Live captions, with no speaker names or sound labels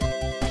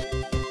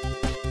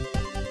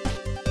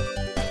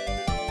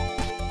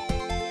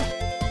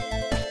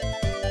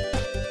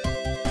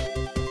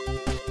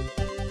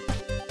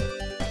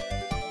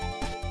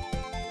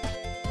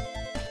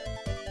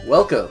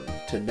Welcome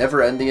to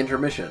Never End the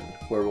Intermission,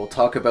 where we'll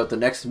talk about the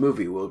next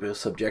movie we'll be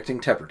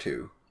subjecting Tepper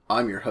to.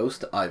 I'm your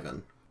host,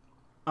 Ivan.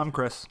 I'm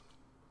Chris.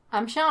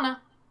 I'm Shauna.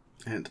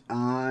 And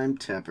I'm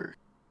Tepper.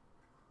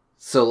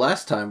 So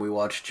last time we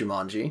watched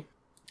Jumanji.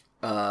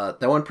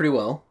 That went pretty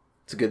well.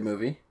 It's a good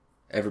movie.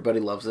 Everybody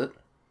loves it.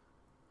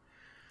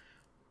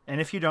 And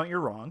if you don't,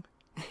 you're wrong.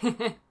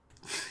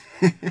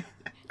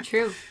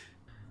 True.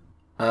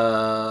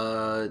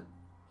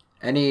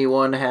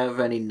 Anyone have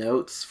any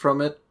notes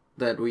from it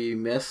that we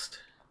missed?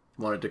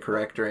 Wanted to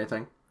correct or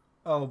anything?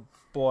 Oh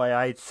boy,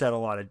 I said a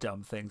lot of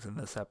dumb things in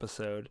this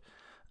episode.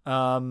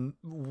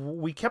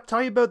 We kept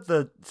talking about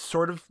the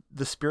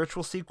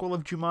spiritual sequel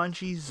of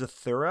Jumanji,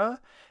 Zathura,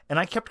 and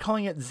I kept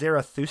calling it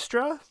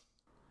Zarathustra.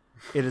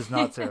 It is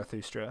not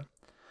Zarathustra.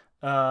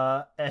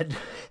 And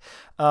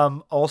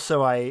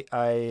also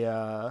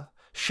I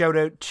shout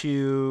out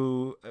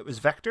to, it was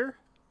Vector?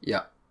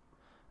 Yeah.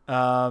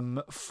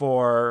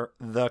 For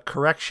the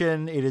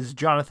correction, it is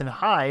Jonathan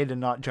Hyde and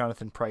not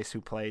Jonathan Pryce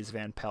who plays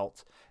Van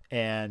Pelt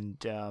and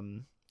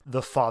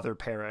the Father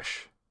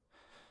Parish.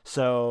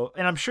 So,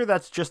 and I'm sure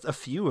that's just a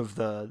few of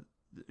the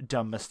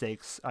dumb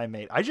mistakes I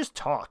made. I just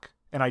talk,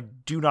 and I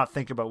do not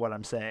think about what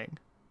I'm saying.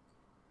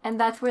 And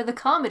that's where the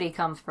comedy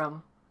comes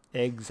from.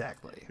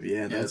 Exactly.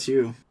 Yeah, that's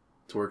you.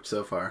 It's worked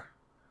so far.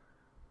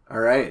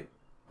 Alright.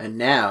 And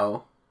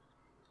now,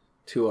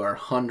 to our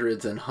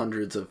hundreds and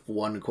hundreds of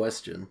one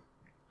question.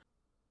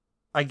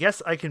 I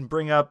guess I can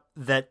bring up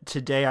that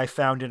today I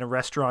found in a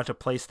restaurant a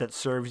place that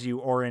serves you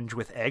orange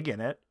with egg in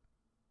it.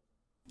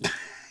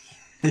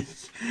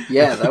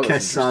 Yeah, that was I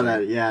saw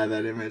that. Yeah,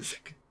 that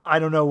image. I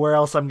don't know where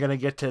else I'm going to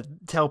get to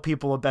tell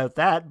people about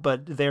that,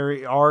 but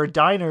there are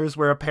diners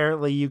where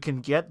apparently you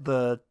can get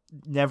the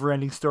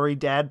Never-Ending Story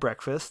dad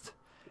breakfast.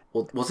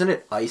 Well, wasn't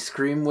it ice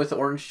cream with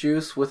orange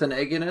juice with an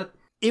egg in it?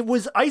 It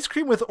was ice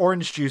cream with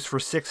orange juice for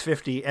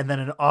 $6.50 and then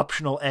an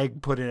optional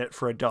egg put in it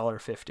for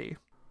 $1.50.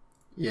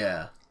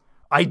 Yeah.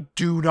 I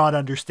do not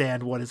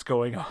understand what is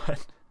going on.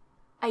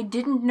 I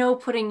didn't know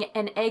putting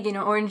an egg in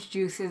orange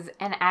juice is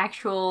an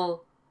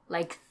actual,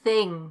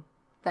 thing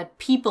that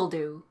people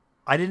do.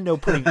 I didn't know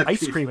putting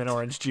ice cream in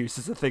orange juice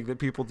is a thing that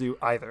people do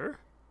either.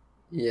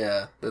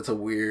 Yeah, that's a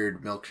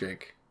weird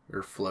milkshake.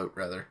 Or float,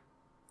 rather.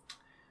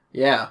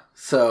 Yeah,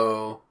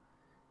 so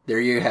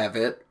there you have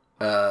it.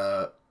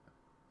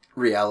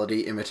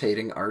 Reality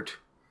imitating art.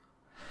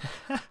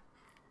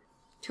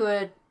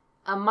 To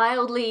a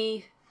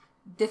mildly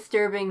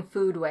disturbing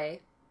food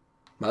way.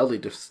 Mildly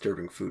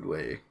Disturbing Food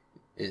Way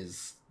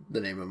is the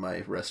name of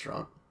my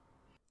restaurant.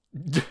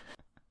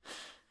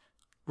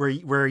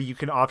 Where you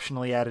can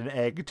optionally add an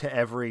egg to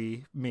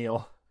every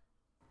meal.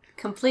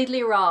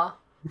 Completely raw.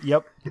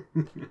 Yep.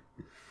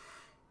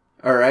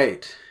 All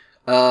right.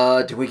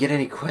 Did we get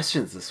any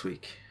questions this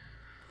week?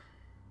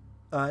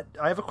 I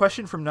have a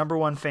question from number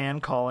one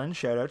fan, Colin.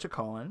 Shout out to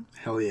Colin.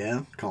 Hell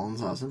yeah.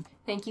 Colin's awesome.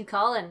 Thank you,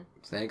 Colin.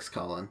 Thanks,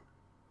 Colin.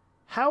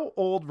 How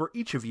old were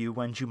each of you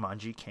when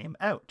Jumanji came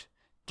out?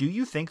 Do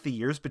you think the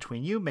years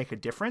between you make a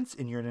difference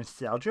in your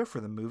nostalgia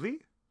for the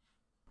movie?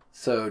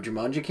 So,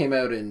 Jumanji came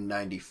out in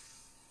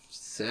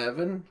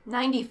 97?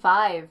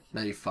 95.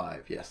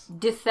 95, yes.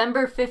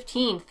 December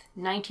 15th,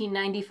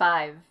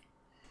 1995.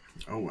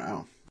 Oh,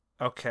 wow.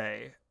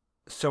 Okay.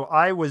 So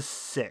I was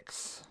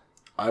 6.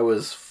 I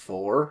was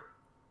 4.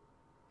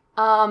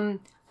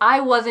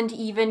 I wasn't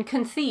even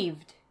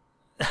conceived.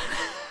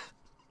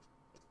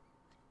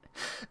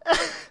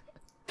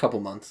 Couple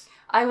months.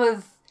 I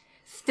was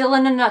still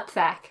in a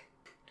nutsack.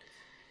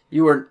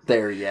 You weren't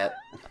there yet.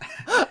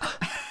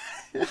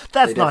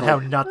 That's not how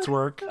nuts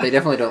work. They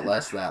definitely don't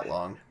last that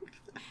long.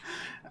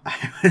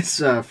 I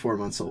was 4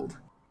 months old.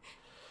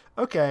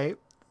 Okay.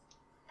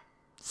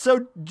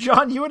 So,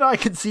 John, you and I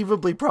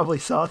conceivably probably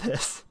saw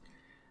this.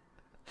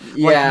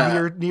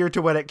 Yeah. Near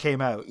to when it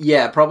came out.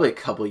 Yeah, probably a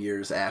couple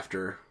years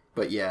after.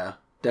 But yeah,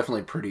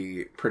 definitely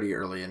pretty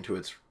early into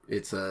its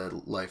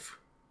life.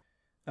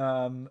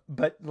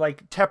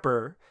 But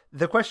Tepper,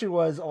 the question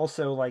was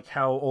also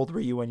how old were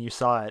you when you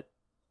saw it?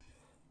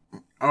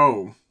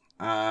 Oh,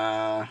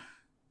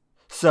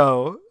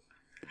 so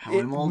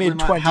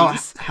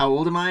mid-20s. How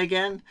old am I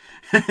again?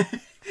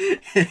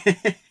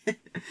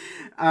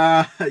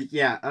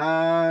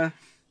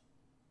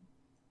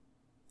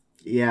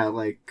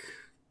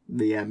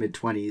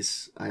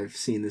 Mid-20s. I've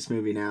seen this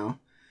movie now.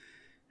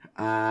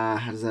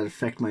 How does that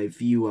affect my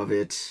view of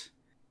it?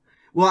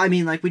 Well, I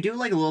mean, we do a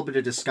little bit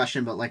of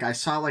discussion, but I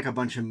saw a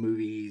bunch of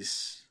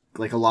movies,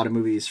 a lot of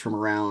movies from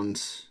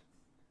around,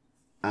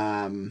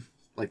 the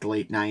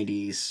late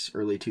 90s,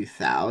 early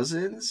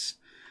 2000s.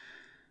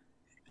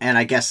 And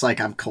I guess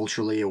I'm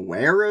culturally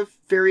aware of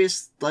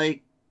various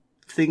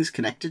things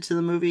connected to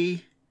the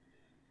movie.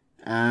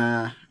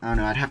 I don't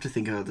know. I'd have to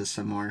think about this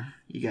some more.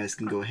 You guys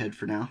can go ahead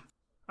for now.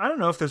 I don't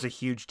know if there's a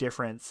huge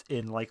difference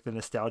in the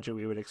nostalgia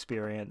we would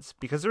experience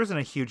because there isn't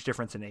a huge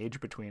difference in age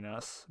between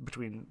us.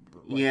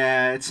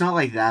 Yeah, it's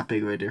not that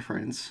big of a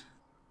difference.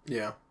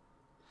 Yeah.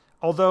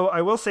 Although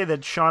I will say that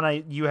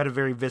Shauna, you had a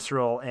very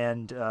visceral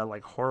and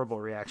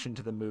horrible reaction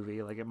to the movie.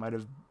 It might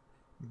have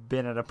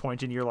been at a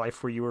point in your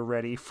life where you were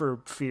ready for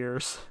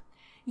fears.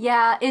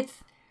 Yeah,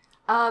 it's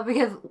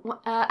because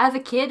as a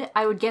kid,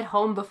 I would get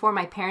home before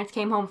my parents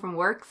came home from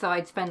work, so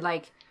I'd spend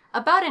like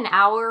about an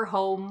hour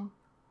home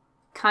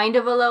kind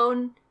of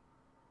alone.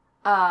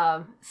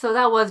 So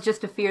that was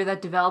just a fear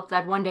that developed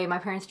that one day my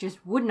parents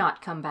just would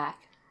not come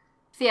back.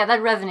 So yeah,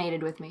 that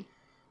resonated with me.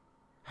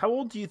 How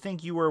old do you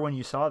think you were when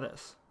you saw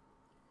this?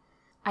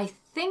 I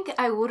think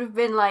I would have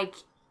been like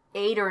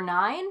 8 or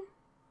 9.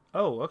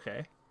 Oh,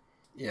 okay.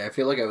 Yeah, I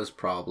feel like I was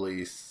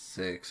probably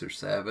 6 or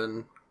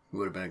 7. It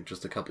would have been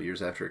just a couple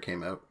years after it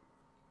came out.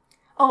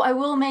 Oh, I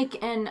will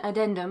make an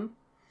addendum.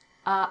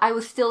 I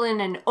was still in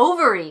an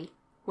ovary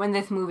when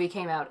this movie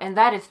came out, and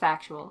that is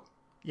factual.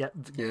 Yeah.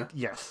 Yeah.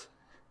 Yes.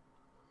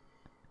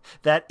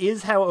 That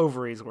is how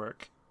ovaries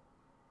work.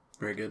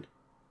 Very good.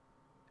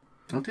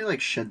 Don't they,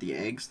 like, shed the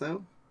eggs,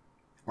 though?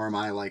 Or am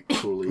I, like,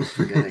 totally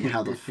forgetting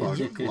how the fuck,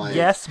 like...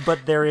 Yes,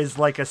 but there is,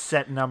 like, a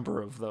set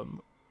number of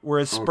them.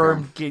 Whereas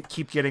sperm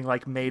keep getting,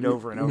 like, made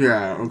over and over.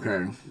 Yeah,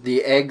 okay.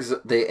 The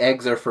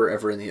eggs are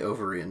forever in the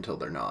ovary until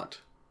they're not.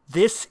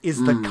 This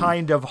is the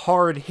kind of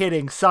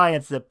hard-hitting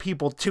science that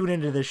people tune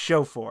into this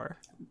show for.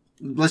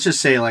 Let's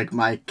just say, like,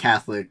 my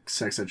Catholic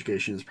sex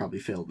education has probably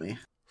failed me.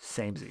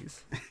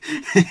 Samesies.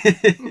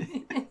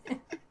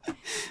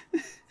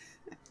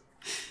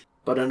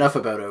 But enough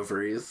about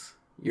ovaries.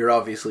 You're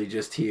obviously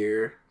just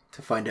here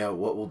to find out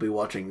what we'll be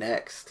watching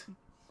next.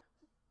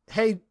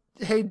 Hey,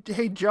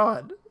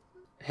 John.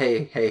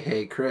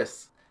 Hey,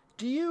 Chris.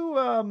 Do you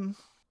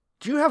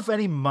have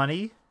any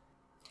money?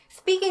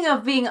 Speaking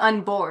of being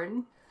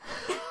unborn,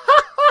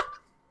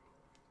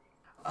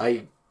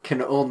 I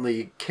can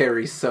only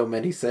carry so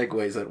many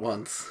segues at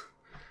once.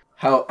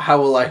 How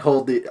will I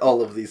hold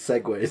all of these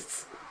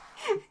segues?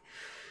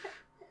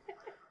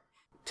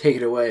 Take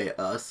it away,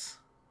 us.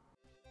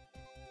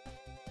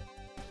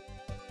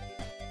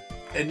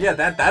 And yeah,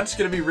 that's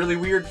gonna be really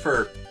weird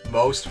for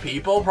most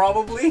people,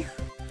 probably.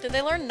 Did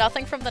they learn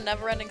nothing from the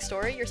Neverending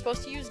Story? You're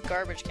supposed to use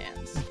garbage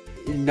cans.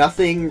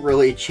 Nothing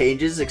really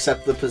changes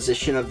except the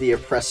position of the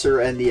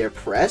oppressor and the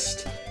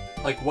oppressed.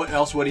 Like, what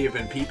else would he have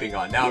been peeping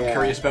on? Now I'm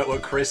curious about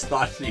what Chris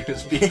thought he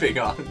was peeping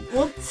on.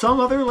 Well,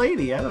 some other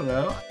lady, I don't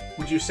know.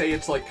 Would you say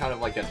it's like kind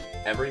of like an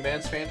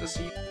everyman's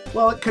fantasy?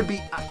 Well, it could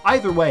be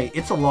either way.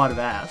 It's a lot of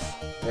ass.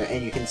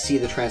 And you can see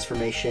the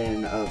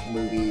transformation of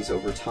movies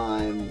over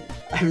time.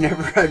 I've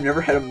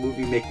never had a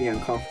movie make me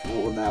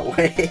uncomfortable in that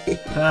way.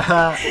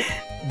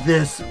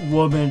 This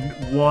woman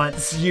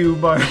wants you,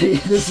 Marty.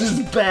 This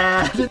is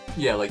bad.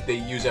 Yeah, like they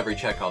use every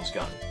Chekhov's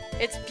gun.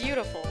 It's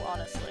beautiful,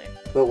 honestly.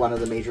 But one of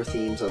the major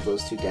themes of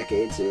those 2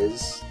 decades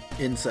is...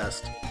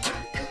 Incest.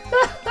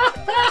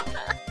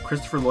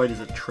 Christopher Lloyd is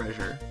a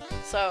treasure.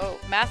 So,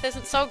 math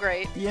isn't so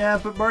great. Yeah,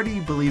 but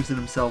Marty believes in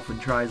himself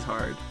and tries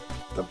hard.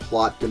 The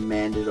plot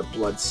demanded a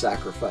blood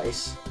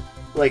sacrifice.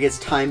 Like it's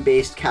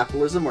time-based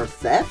capitalism or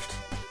theft?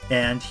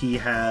 And he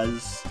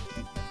has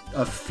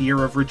a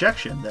fear of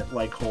rejection that,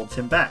 like, holds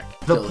him back.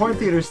 The Still porn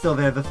here. theater's still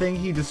there. The thing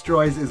he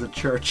destroys is a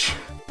church.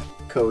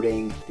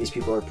 Coding, these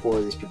people are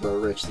poor, these people are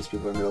rich, these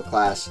people are middle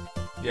class.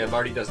 Yeah,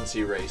 Marty doesn't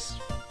see race.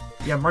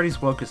 Yeah,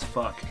 Marty's woke as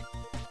fuck.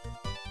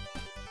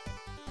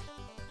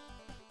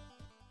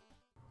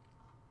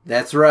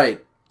 That's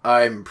right.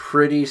 I'm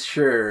pretty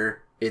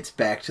sure it's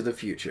Back to the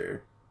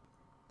Future.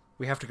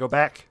 We have to go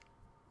back.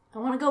 I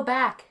want to go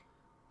back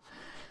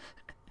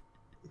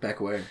Back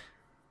where?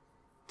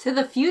 to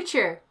the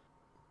future.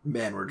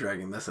 Man, we're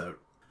dragging this out.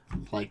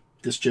 Like,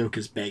 this joke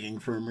is begging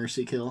for a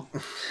mercy kill.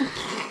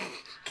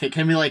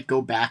 Can we, like,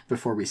 go back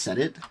before we said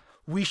it?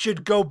 We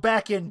should go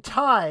back in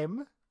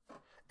time,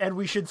 and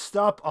we should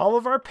stop all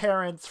of our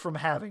parents from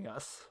having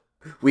us.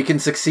 We can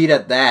succeed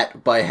at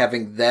that by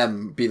having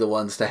them be the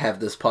ones to have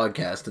this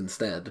podcast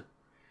instead.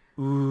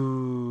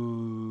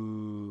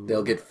 Ooh.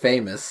 They'll get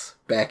famous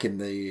back in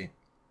the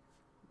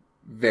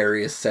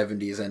various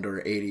 70s and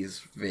or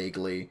 80s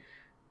vaguely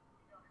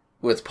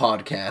with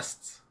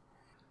podcasts.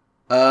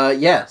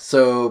 Yeah,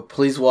 so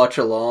please watch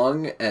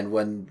along, and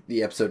when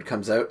the episode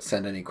comes out,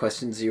 send any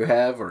questions you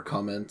have or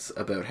comments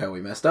about how we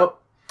messed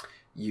up.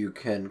 You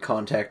can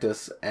contact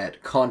us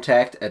at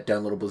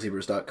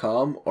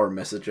contact@downloadablezebras.com or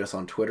message us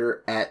on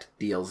Twitter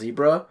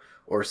 @DLZebra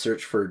or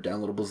search for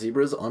Downloadable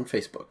Zebras on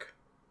Facebook.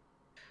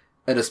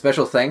 And a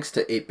special thanks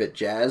to 8-Bit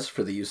Jazz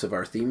for the use of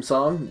our theme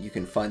song. You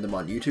can find them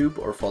on YouTube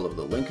or follow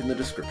the link in the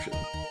description.